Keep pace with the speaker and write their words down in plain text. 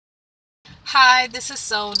Hi, this is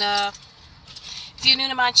Sona. If you're new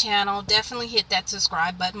to my channel, definitely hit that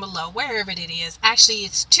subscribe button below, wherever it is. Actually,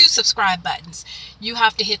 it's two subscribe buttons. You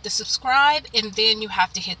have to hit the subscribe and then you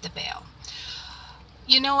have to hit the bell.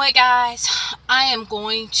 You know what, guys? I am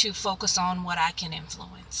going to focus on what I can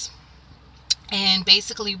influence. And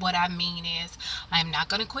basically what I mean is I'm not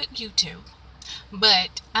going to quit YouTube,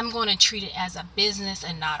 but I'm going to treat it as a business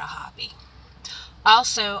and not a hobby.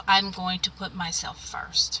 Also, I'm going to put myself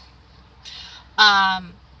first.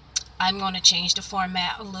 I'm going to change the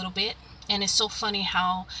format a little bit. And it's so funny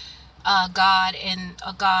how God and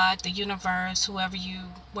God, the universe, whoever you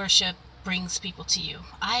worship, brings people to you.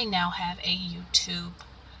 I now have a YouTube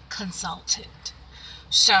consultant.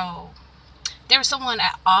 So there was someone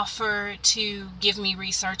that offered to give me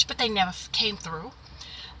research, but they never came through.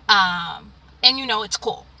 And it's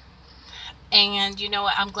cool. And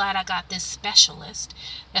I'm glad I got this specialist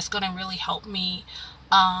that's going to really help me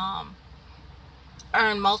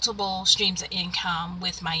earn multiple streams of income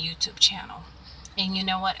with my YouTube channel. And you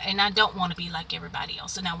know what? And I don't want to be like everybody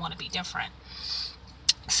else, and I want to be different.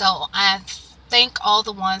 So I thank all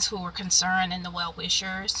the ones who were concerned and the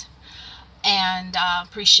well-wishers, and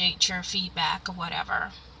appreciate your feedback or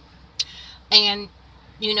whatever. And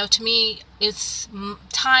to me, it's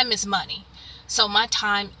time is money. So my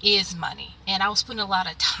time is money, and I was putting a lot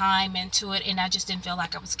of time into it, and I just didn't feel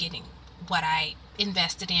like I was getting what I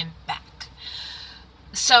invested in back.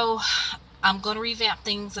 So I'm going to revamp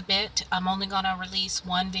things a bit. I'm only going to release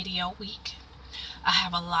one video a week. I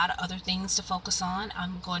have a lot of other things to focus on.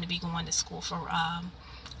 I'm going to be going to school for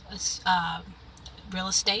real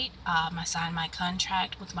estate. I signed my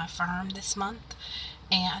contract with my firm this month,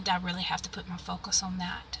 and I really have to put my focus on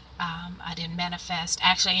that. I didn't manifest.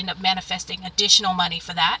 Actually, I ended up manifesting additional money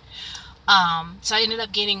for that. So I ended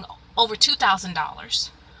up getting over $2,000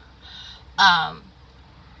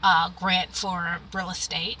 grant for real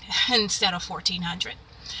estate instead of $1,400.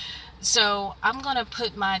 So I'm going to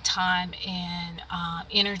put my time and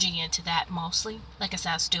energy into that mostly. Like I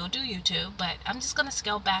said, I still do YouTube, but I'm just going to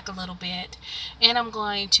scale back a little bit, and I'm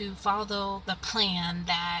going to follow the plan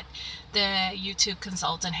that the YouTube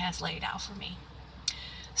consultant has laid out for me.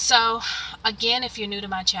 So again, if you're new to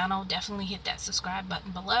my channel, definitely hit that subscribe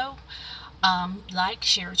button below. Like,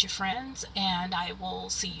 share with your friends, and I will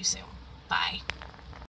see you soon. Bye.